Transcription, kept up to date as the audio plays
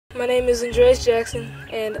My name is Andreas Jackson,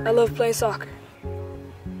 and I love playing soccer.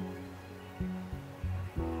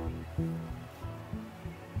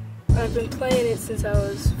 I've been playing it since I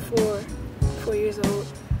was four years old.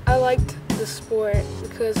 I liked the sport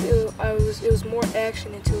because it was more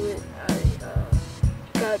action into it.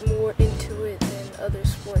 I got more into it than other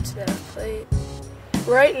sports that I've played.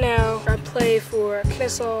 Right now, I play for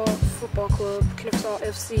Kennesaw Football Club, Kennesaw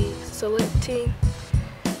FC select team,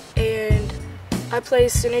 and I play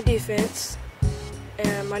center defense,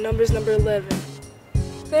 and my number is number 11.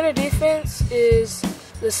 Center defense is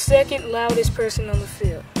the second loudest person on the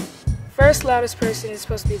field. First loudest person is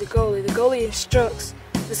supposed to be the goalie. The goalie instructs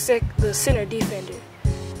the center defender,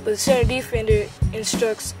 but the center defender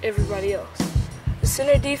instructs everybody else. The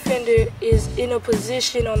center defender is in a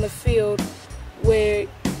position on the field where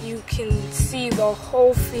you can see the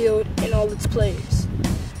whole field and all its players.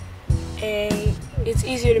 And it's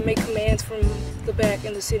easier to make commands from the back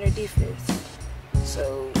in the center defense.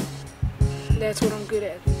 So that's what I'm good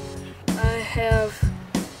at. I have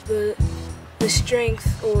the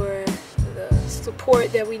strength or the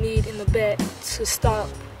support that we need in the back to stop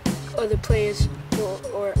other players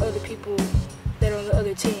or other people that are on the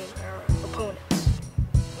other team, our opponents.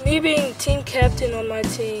 Me being team captain on my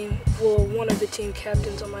team, well, one of the team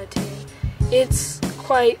captains on my team, it's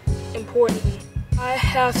quite important. I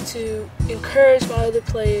have to encourage my other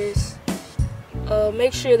players,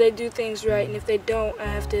 make sure they do things right, and if they don't, I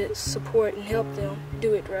have to support and help them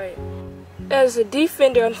do it right. As a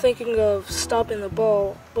defender, I'm thinking of stopping the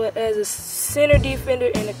ball, but as a center defender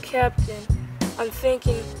and a captain, I'm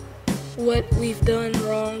thinking what we've done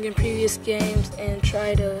wrong in previous games and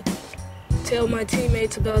try to tell my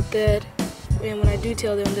teammates about that, and when I do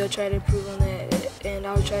tell them, they'll try to improve on that, and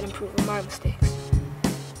I'll try to improve on my mistakes.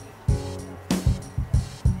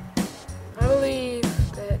 I believe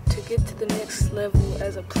that to get to the next level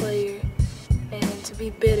as a player and to be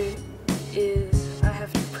better is I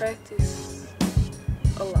have to practice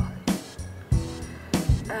a lot.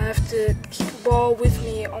 I have to keep the ball with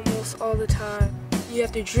me almost all the time. You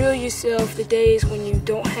have to drill yourself the days when you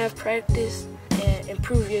don't have practice and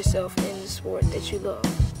improve yourself in the sport that you love.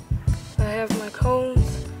 I have my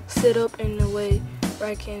cones set up in a way where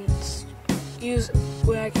I can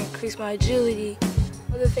increase my agility.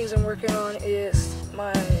 Other things I'm working on is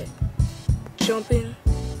my jumping.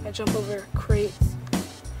 I jump over crates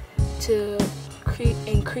to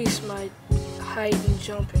increase my height in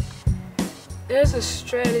jumping. There's a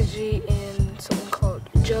strategy in something called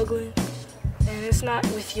juggling, and it's not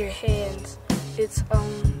with your hands. It's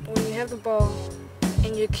when you have the ball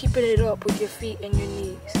and you're keeping it up with your feet and your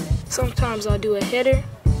knees. Sometimes I'll do a header,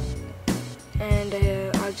 and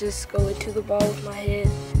I'll just go into the ball with my head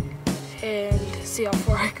and see how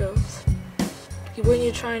far it goes. When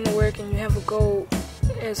you're trying to work and you have a goal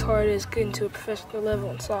as hard as getting to a professional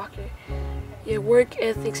level in soccer, your work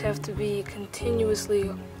ethics have to be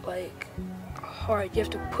continuously hard. You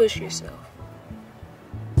have to push yourself.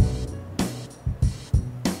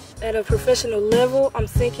 At a professional level, I'm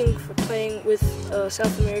thinking for playing with a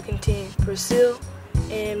South American team, Brazil,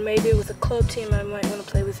 and maybe with a club team I might want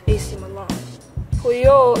to play with AC Milan.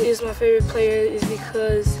 Puyol is my favorite player is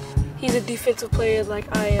because he's a defensive player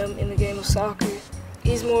like I am in the game of soccer.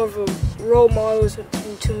 He's more of a role model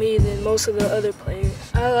to me than most of the other players.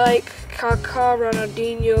 I like Kaká,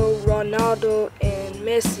 Ronaldinho, Ronaldo, and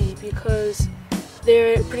Messi because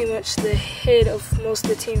they're pretty much the head of most of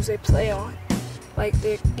the teams they play on. Like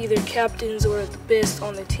they're either captains or the best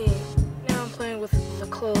on the team. Now I'm playing with the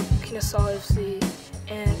club, Kennesaw FC,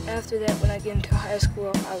 and after that when I get into high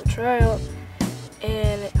school I will try out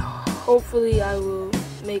and hopefully I will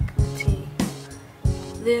make the team.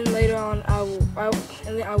 Then later on I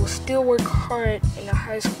will still work hard in the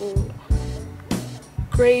high school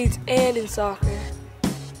grades and in soccer.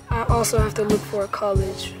 I also have to look for a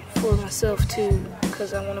college for myself too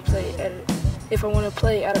because I want to play if I want to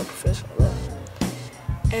play at a professional level.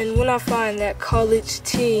 And when I find that college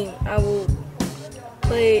team, I will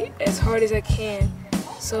play as hard as I can.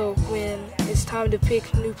 So when it's time to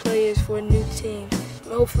pick new players for a new team,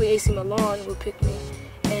 hopefully AC Milan will pick me.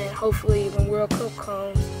 And hopefully when World Cup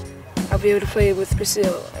comes, I'll be able to play with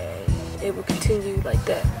Brazil. And it will continue like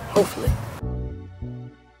that, hopefully.